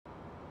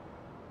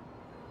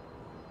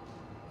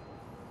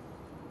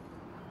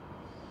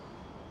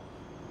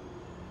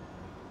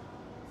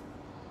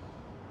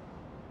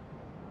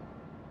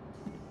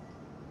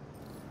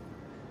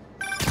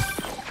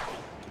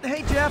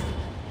Hey, Jeff.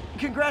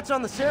 Congrats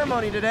on the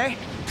ceremony today.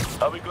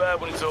 I'll be glad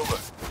when it's over.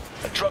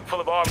 A truck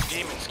full of armed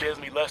demons scares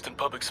me less than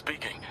public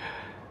speaking.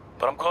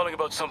 But I'm calling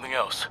about something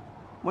else.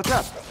 What's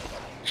up?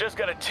 Just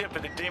got a tip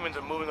that the demons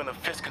are moving on the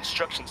Fisk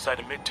construction site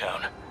in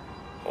Midtown.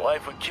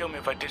 Wife would kill me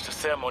if I ditched the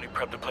ceremony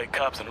prep to play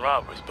cops and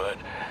robbers, but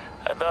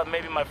I thought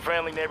maybe my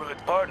friendly neighborhood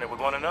partner would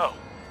want to know.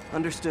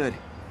 Understood.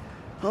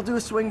 I'll do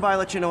a swing by,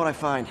 let you know what I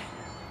find.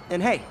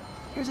 And hey,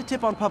 here's a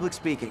tip on public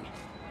speaking.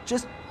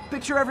 Just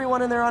picture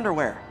everyone in their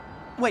underwear.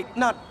 Wait,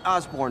 not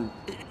Osborne.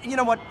 You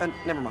know what?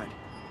 Never mind.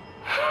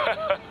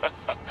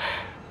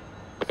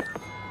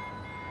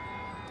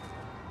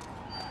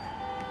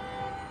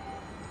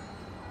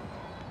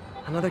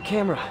 Another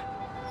camera.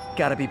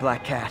 Gotta be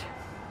Black Cat.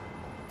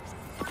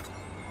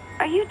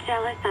 Are you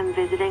jealous I'm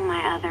visiting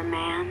my other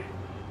man?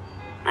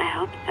 I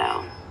hope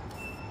so.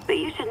 But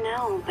you should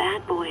know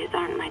bad boys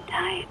aren't my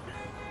type.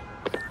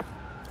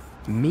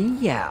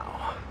 Meow.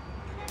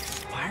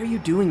 Why are you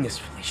doing this,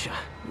 Felicia?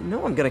 You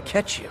know I'm gonna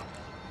catch you.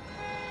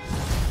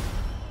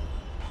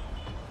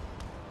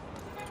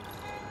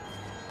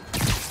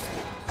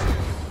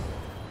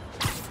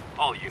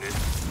 All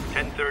units,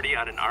 10:30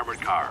 on an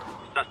armored car.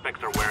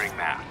 Suspects are wearing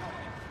masks.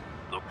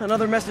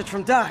 Another message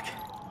from Doc.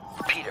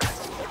 Peter,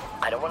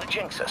 I don't want to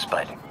jinx us,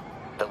 but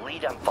the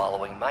lead I'm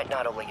following might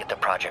not only get the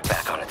project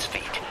back on its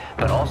feet,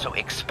 but also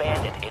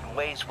expand it in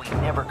ways we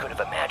never could have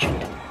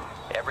imagined.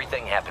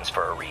 Everything happens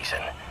for a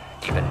reason,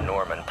 even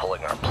Norman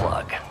pulling our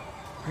plug.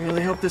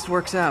 Really hope this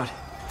works out.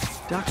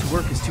 Doc's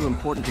work is too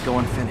important to go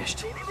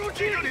unfinished.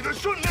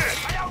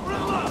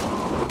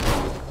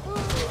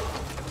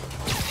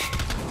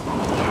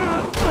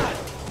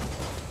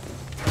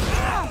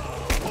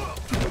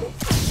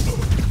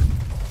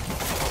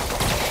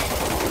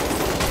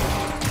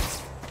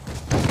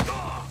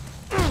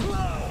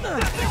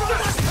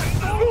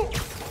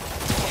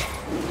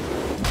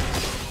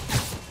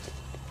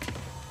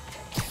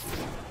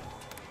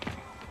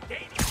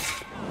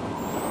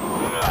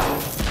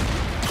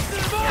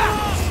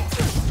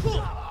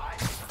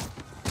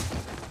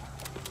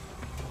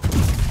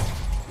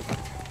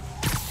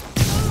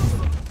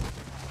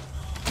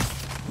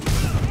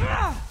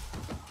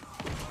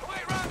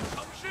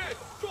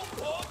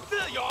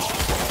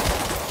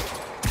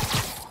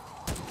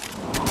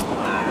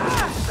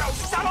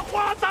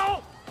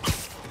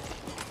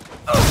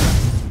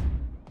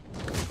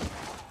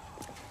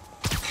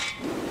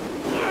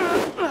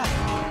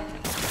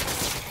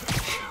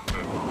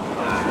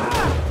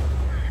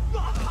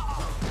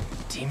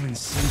 Demons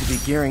seem to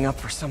be gearing up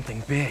for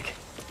something big.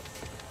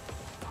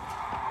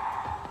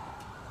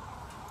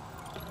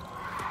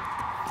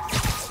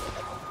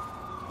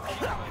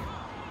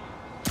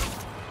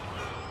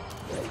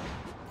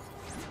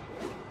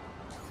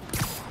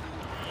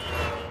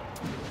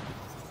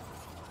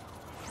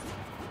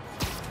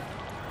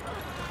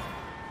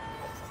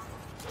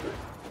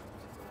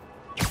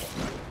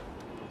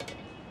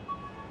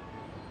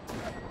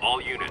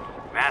 All units,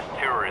 mass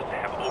terrorists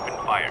have opened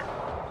fire.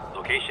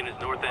 Location is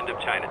north end of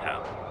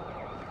Chinatown.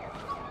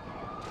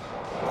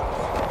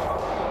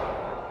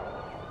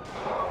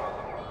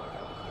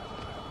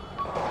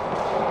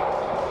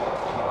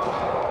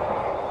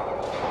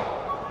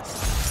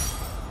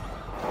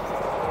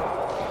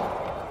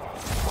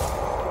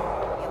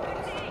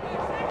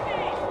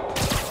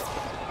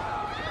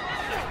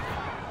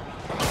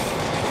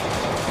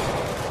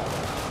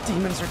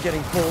 Demons are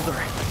getting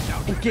bolder,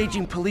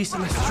 engaging police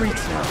in the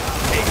streets now.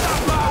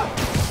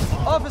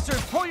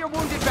 Officers, pull your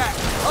wounded back.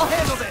 I'll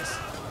handle this.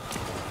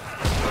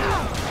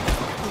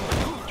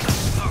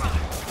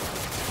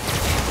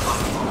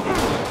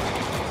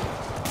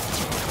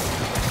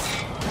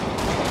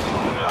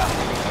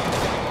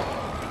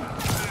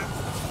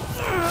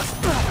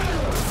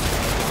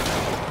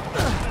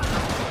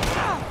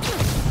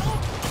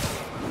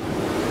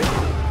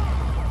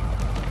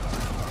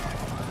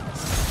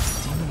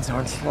 Demons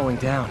aren't slowing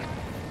down.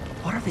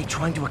 What are they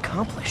trying to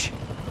accomplish?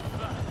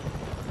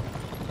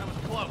 That was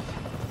close.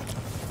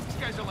 These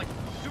guys are like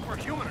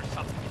superhuman or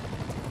something.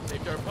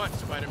 Saved our butts,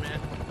 Spider-Man.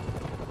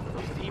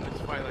 Those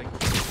demons fighting.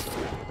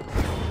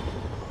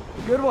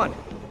 Good one.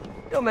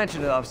 Don't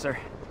mention it, officer.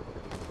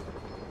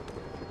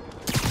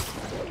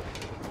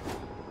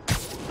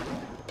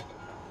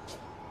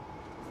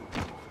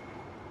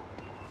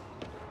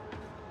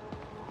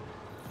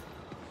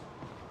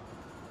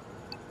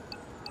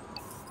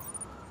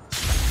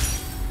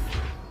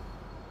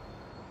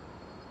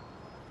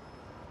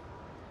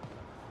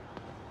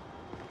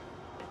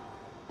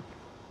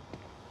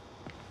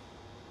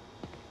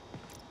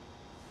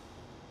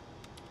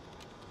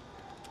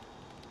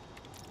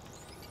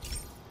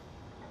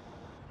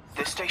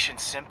 This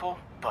station's simple,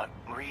 but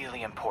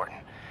really important.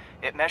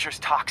 It measures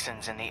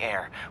toxins in the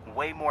air,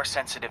 way more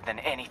sensitive than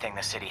anything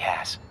the city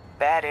has.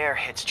 Bad air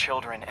hits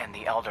children and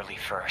the elderly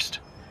first.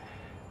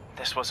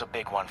 This was a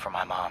big one for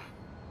my mom.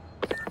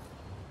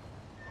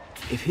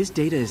 If his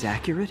data is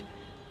accurate,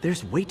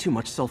 there's way too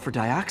much sulfur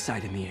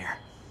dioxide in the air.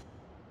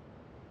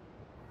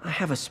 I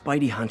have a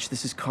spidey hunch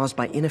this is caused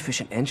by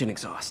inefficient engine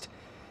exhaust.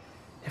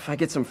 If I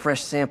get some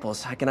fresh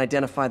samples, I can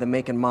identify the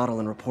make and model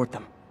and report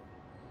them.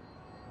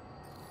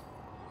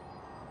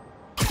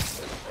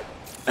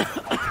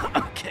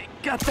 Okay,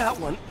 got that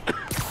one.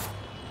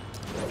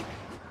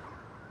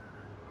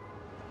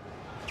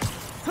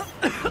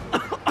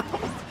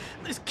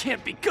 This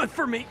can't be good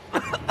for me.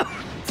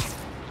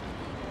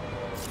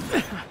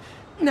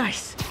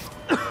 Nice.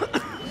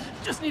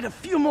 Just need a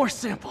few more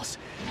samples.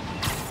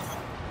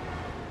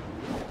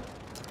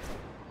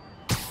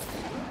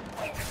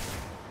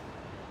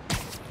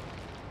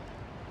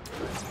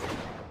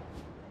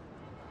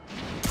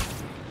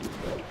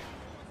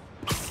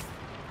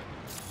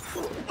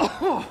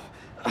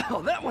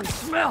 Oh, that one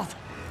smelled.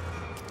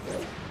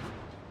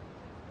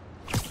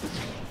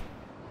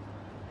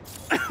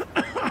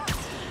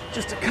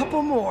 Just a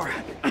couple more.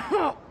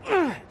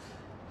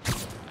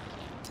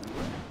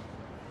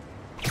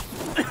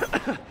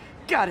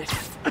 Got it.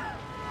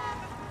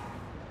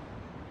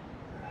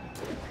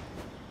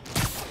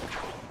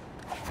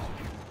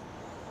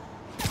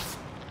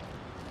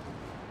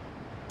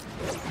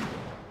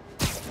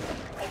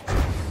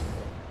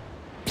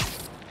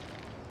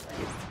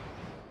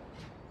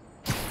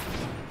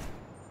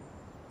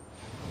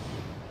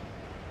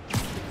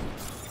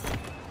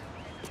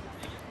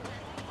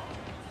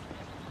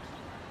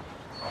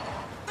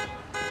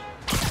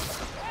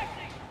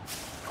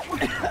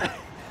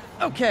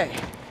 Okay.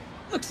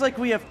 Looks like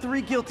we have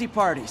 3 guilty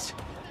parties.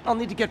 I'll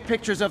need to get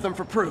pictures of them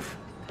for proof.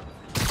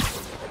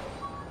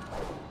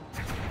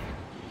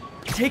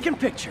 Taking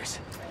pictures.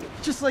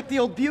 Just like the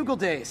old Bugle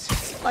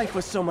days. Life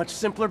was so much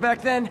simpler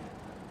back then.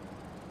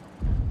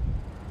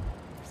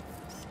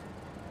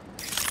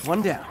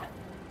 One down.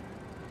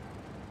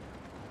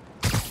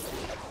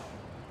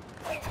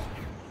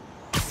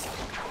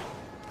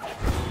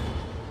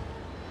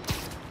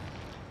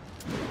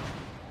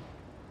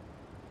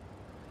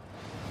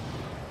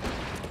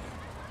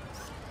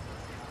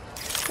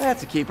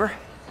 That's a keeper.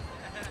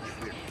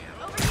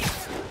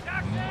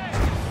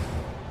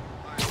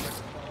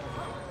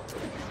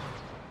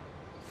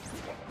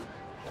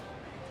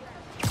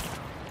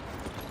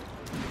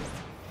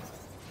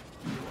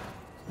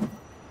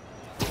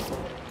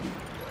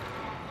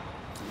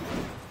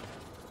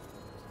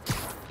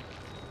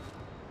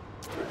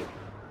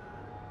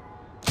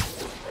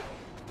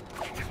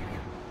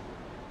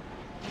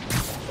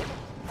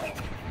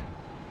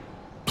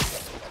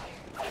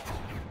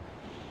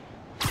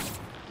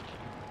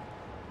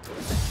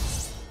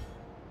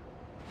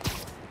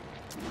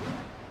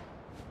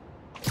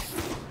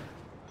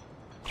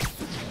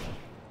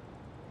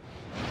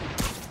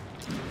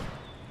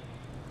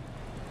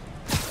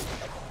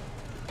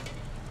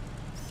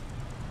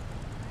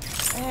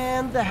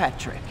 And the hat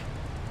trick.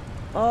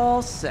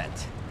 All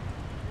set.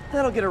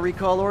 That'll get a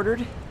recall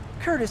ordered,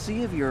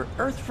 courtesy of your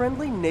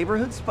Earth-friendly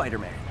neighborhood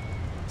Spider-Man.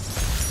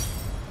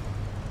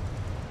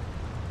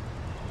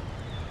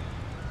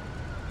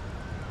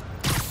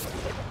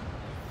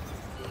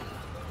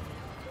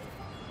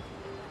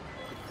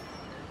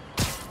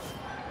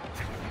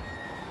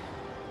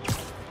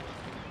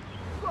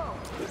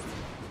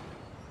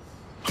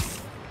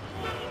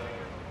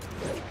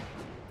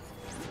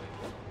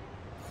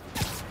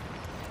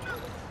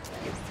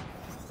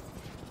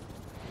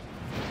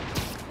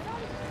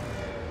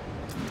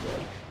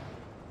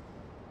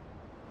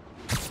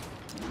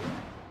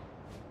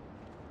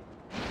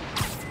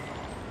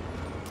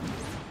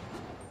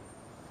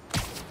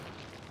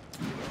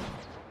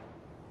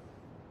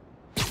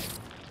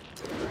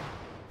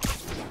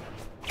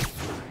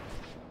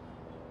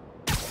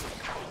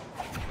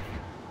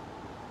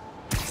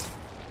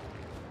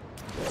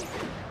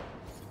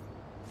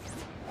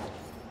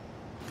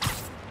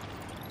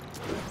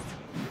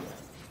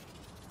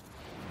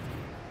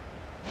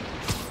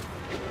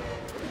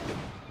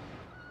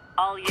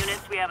 All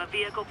units, we have a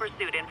vehicle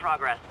pursuit in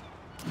progress.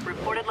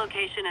 Reported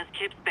location is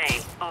Kips Bay.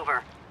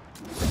 Over.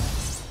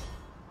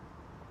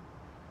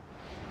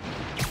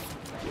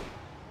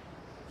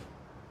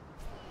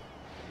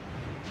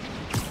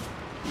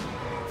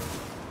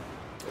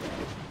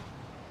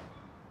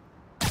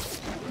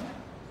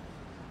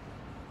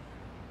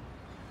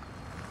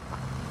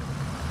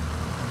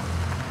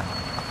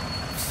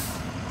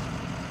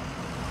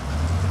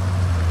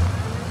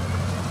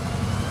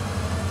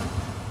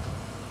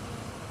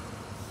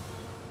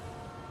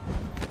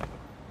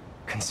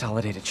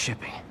 Consolidated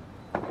shipping.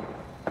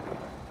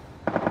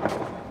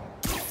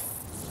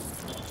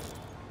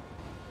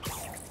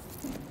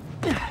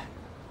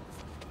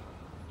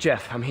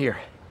 Jeff, I'm here.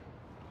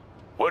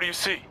 What do you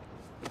see?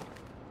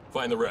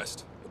 Find the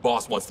rest. The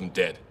boss wants them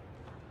dead.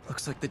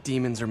 Looks like the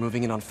demons are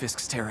moving in on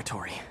Fisk's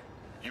territory.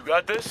 You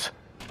got this?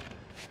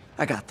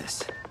 I got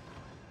this.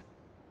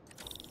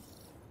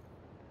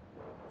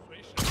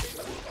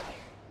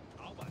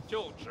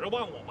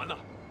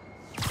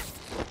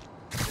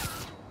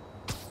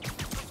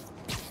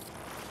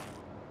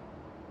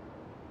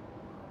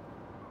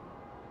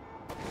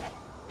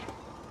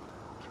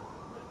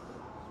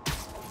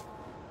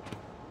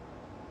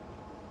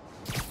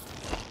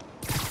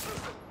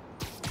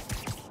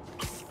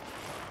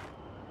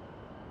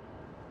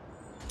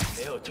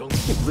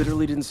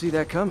 Literally didn't see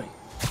that coming.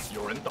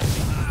 有人倒地，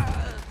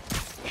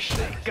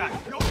谁干？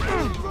有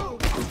人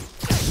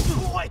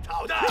不会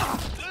逃的。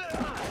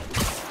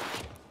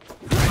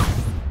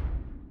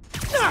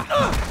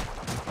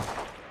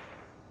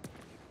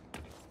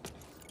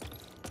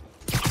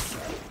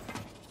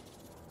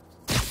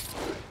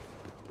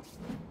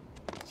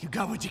You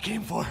got what you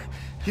came for.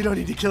 You don't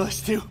need to kill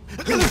us too.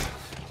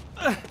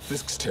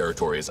 Fisk's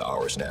territory is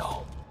ours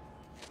now.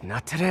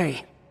 Not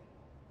today.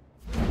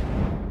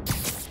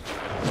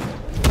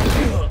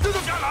 蜘蛛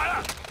侠来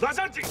了，拉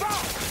响警报！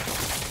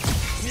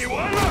你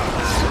完了！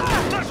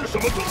那是什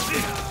么东西？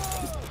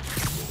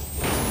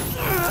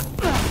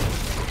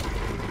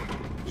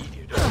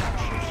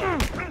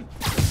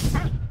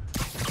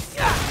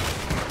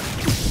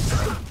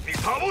你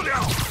逃不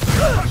了！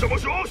他什么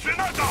时候学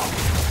那招？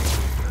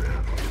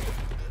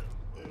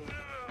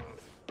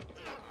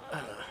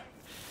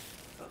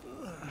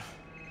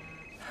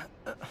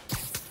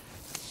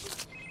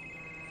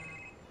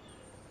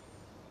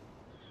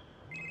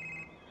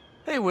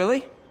 Hey,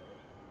 Willie.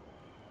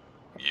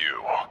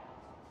 You.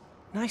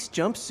 Nice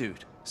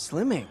jumpsuit.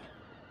 Slimming.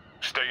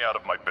 Stay out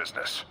of my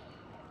business.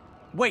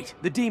 Wait,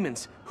 the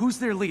demons. Who's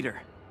their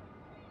leader?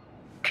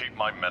 Keep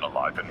my men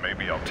alive and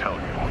maybe I'll tell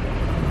you.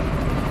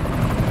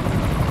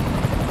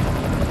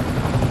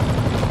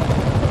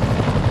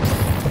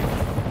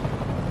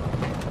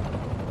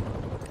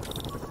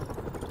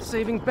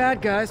 Saving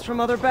bad guys from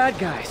other bad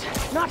guys.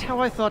 Not how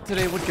I thought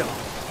today would go.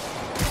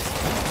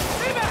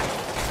 Stay back!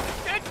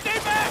 Stay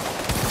back!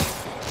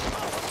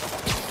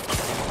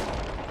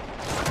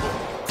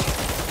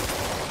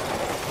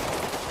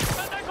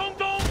 站在空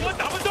中，我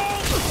打不中。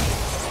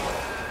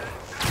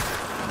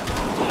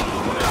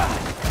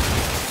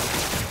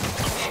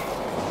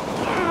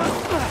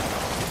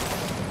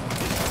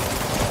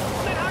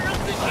被他扔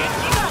之前，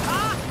你干嘛？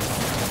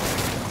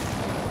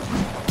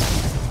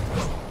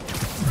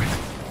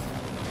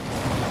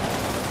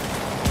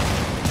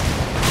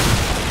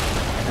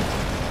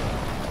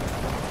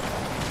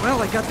 Well,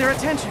 I got their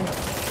attention.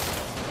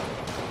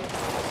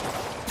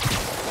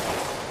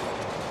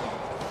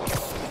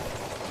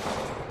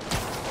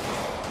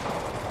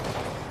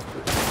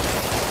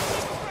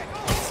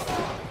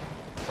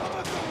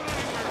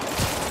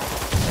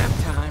 Nap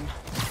time.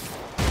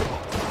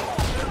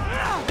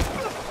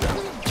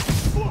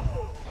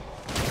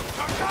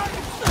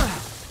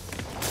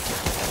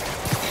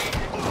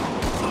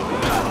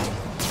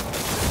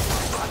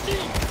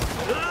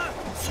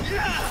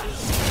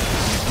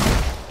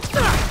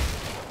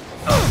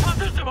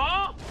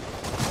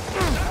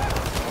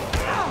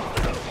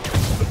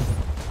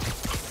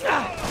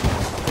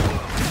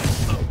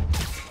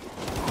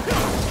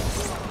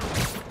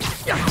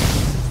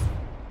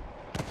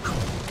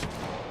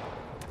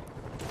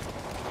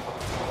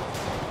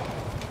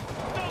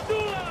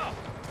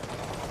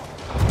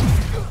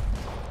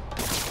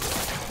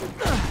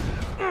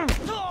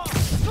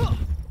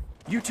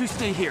 You two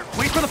stay here.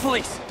 Wait for the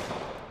police.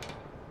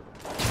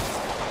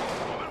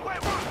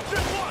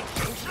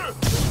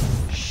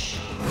 Shh.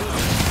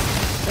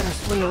 Better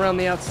swing around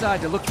the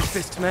outside to look for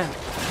Fisk's men.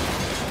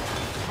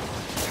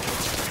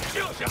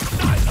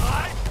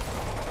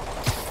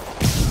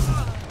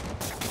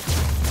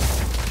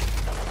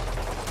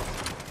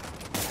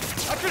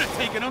 I could have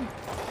taken him.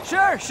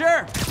 Sure,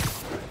 sure.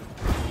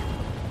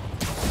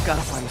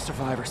 Gotta find the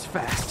survivors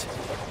fast.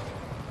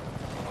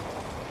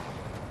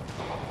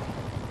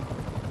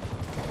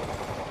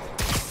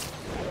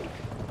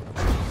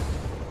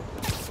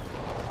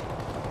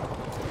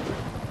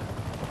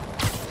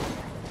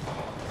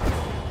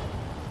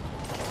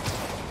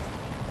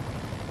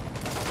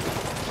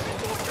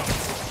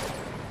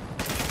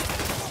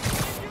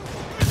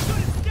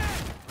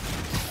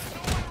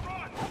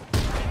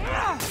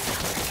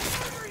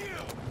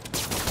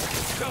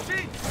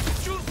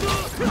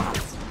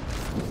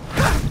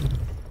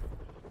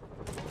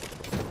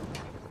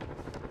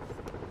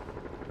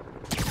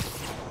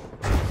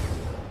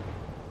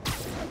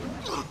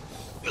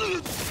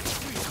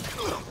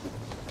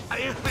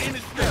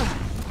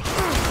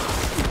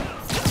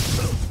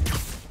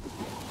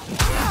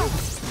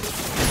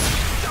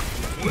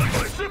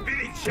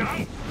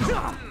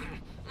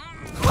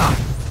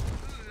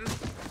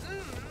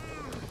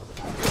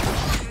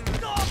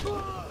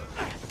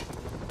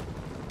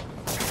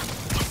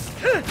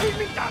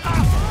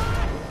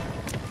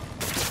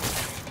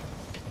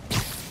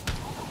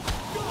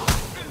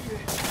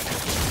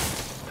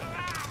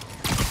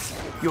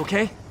 You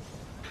okay?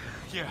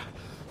 Yeah.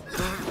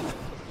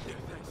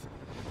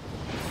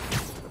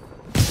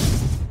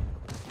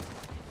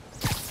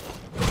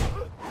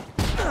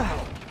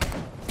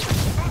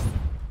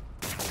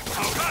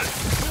 好看，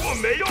我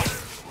没用。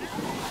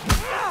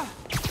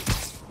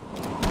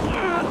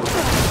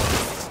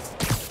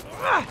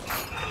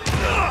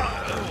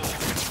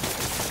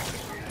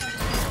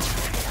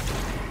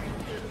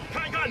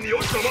看看你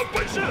有什么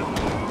本事！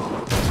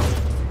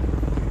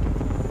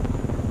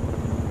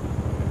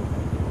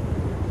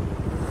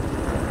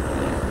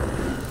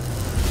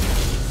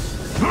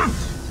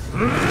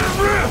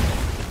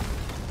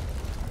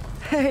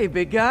 Hey, Hey,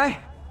 big guy.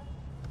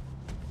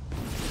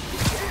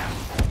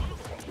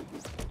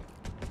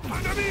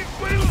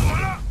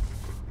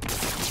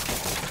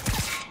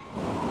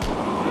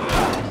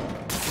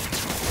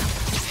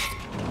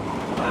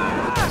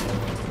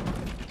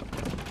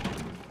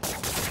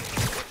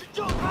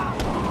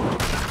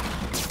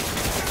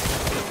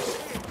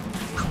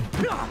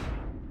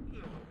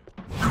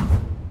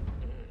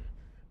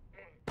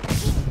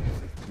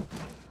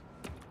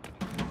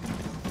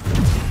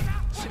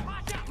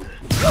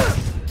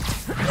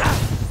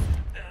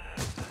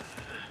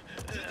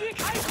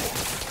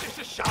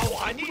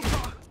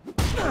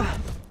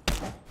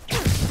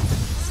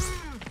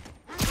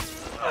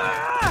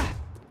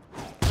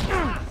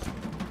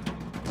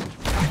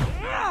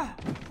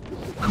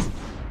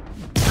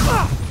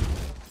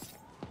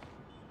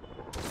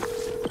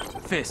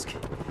 Fisk,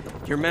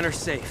 your men are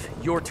safe.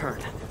 Your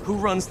turn. Who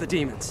runs the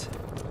demons?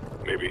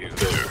 Maybe he's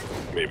there.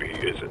 Maybe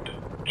he isn't.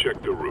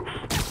 Check the roof.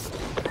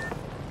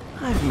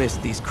 I've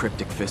missed these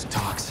cryptic Fisk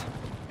talks.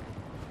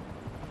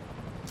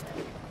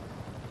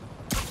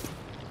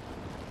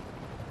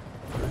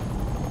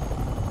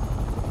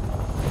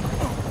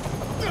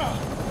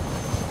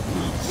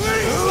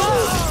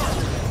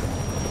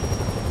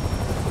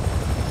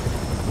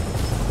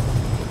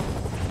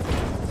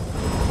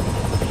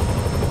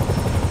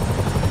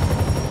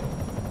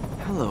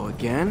 Hello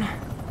again.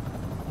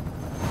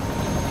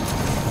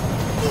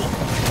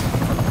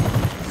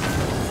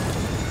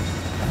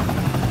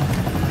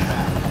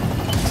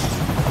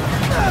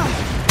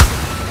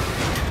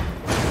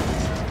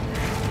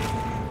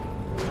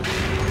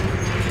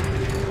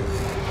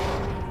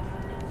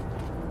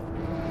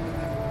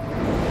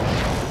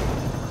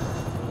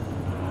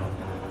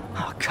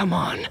 Oh, come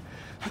on.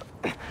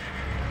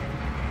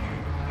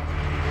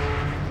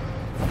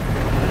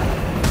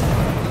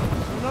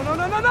 No, no,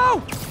 no, no,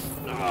 no!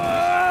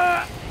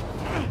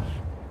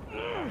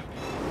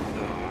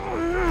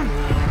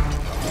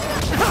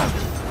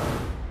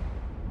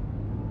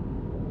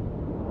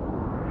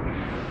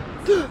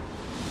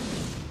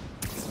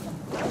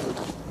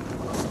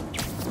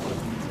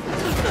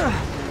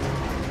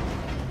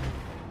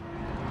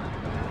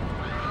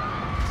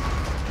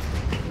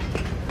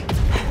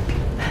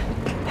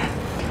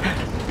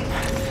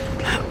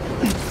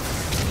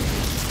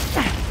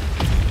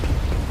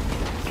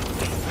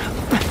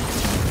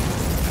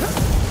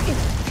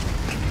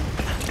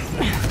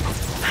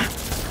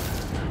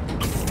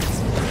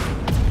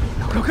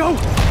 Go!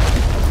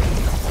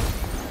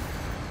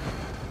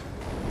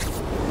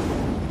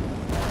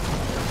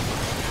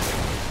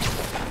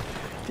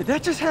 Did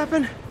that just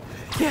happen?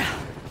 Yeah.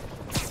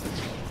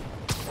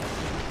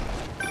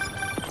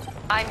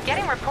 I'm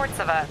getting reports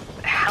of a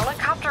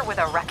helicopter with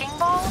a wrecking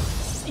ball?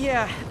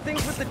 Yeah,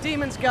 things with the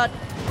demons got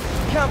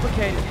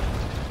complicated.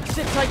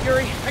 Sit tight,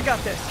 Yuri. I got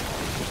this.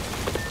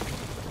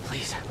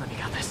 Please, let me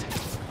got this.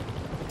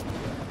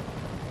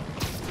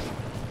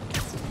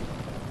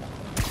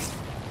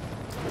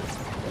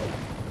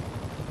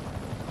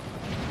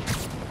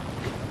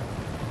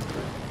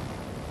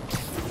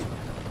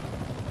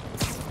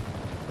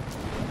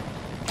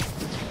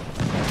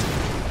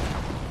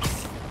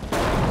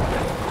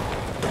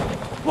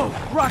 Whoa,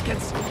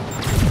 rockets!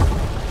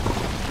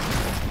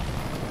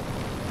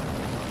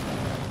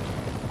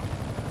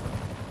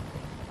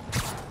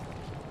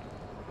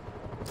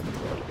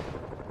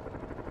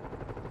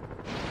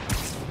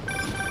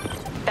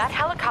 That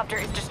helicopter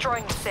is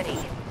destroying the city.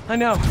 I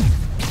know.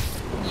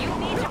 You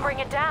need to bring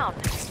it down.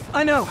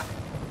 I know.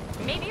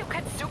 Maybe you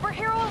could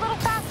superhero a little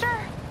faster?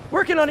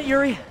 Working on it,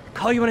 Yuri.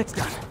 Call you when it's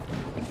done.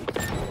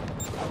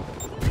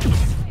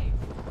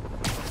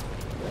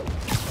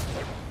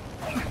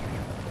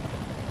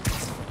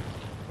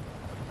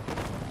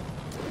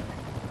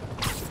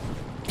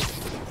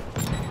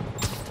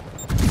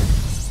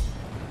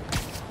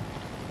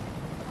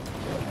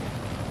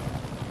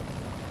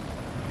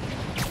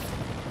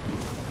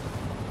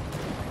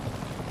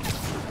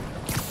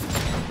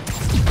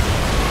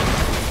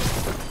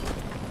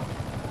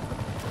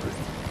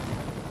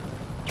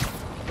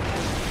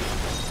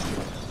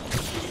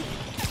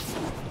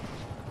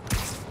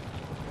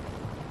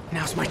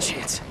 Now's my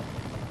chance.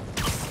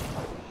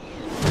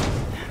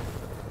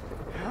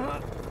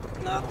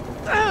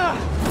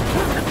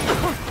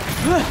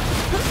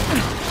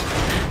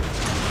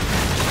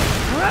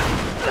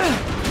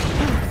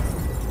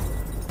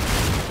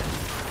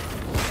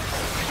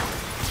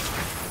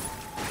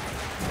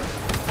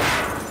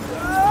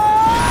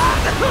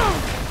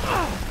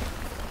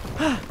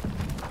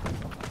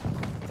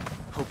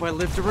 Hope I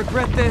live to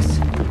regret this.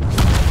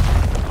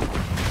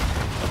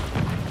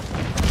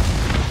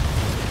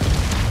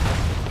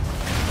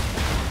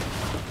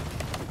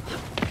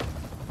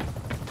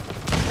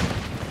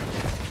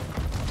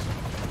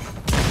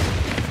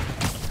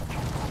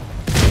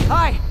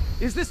 Hi!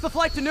 Is this the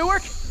flight to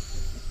Newark?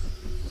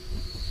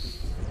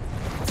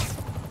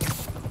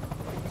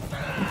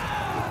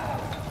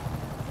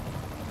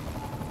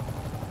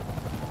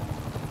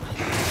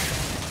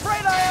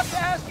 Afraid I have to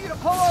ask you to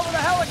pull over the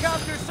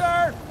helicopter,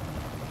 sir!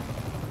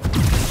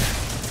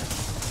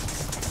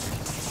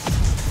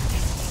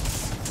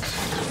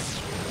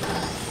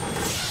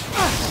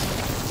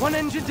 One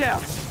engine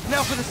down.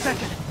 Now for the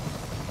second.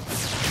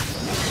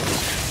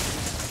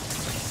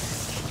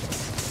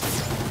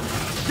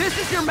 This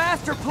is your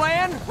master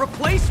plan?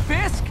 Replace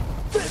Fisk?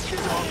 This is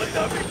only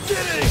the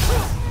beginning!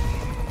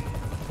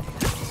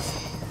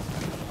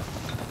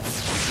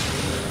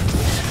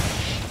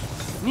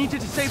 Need to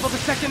disable the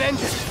second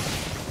engine.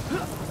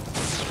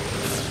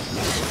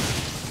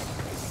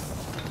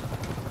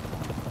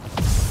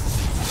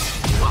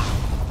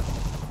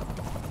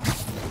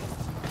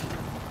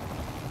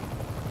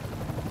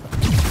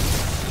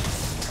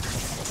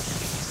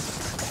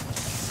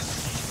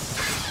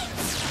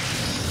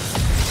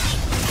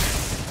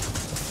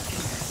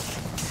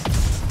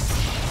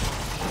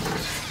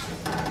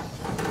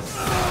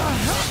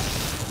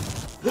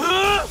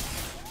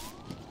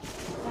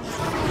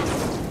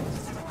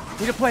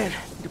 Need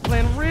a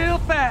plan real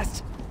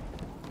fast.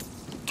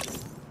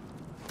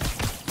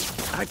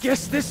 I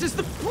guess this is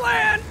the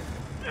plan!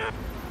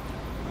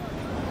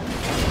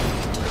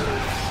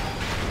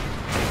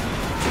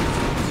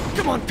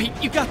 Come on, Pete,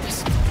 you got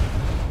this!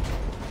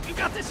 You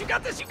got this, you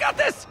got this, you got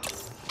this!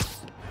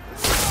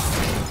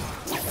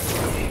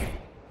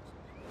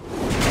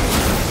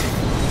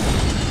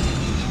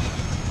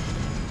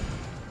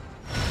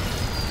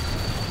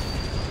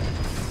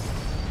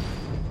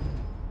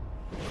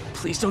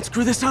 Please don't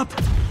screw this up!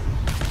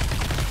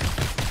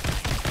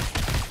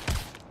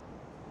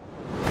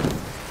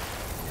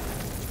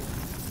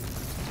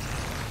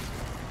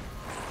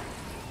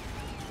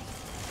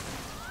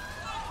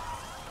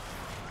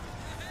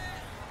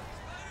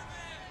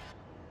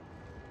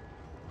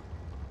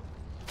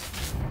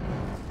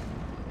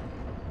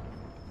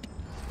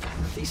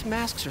 These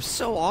masks are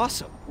so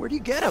awesome. Where do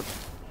you get them?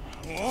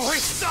 Oh,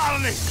 he's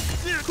stalling me!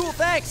 Cool,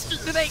 thanks.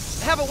 Do they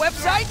have a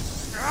website?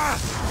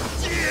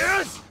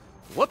 Yes!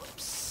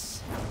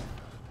 Whoops.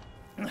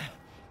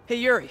 Hey,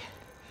 Yuri.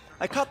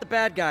 I caught the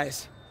bad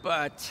guys,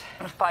 but...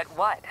 But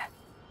what?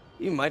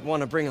 You might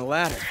want to bring a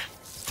ladder.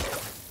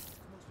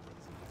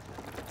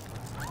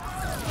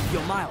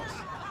 Yo, Miles.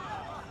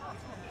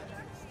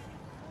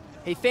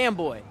 Hey,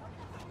 fanboy.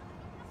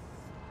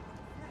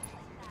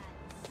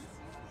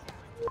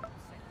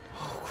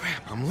 Oh,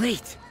 crap, I'm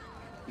late.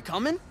 You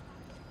coming?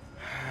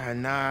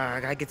 Nah, I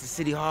gotta get to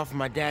City Hall for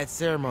my dad's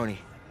ceremony.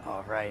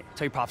 All right.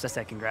 Tell your pops I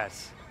said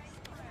congrats.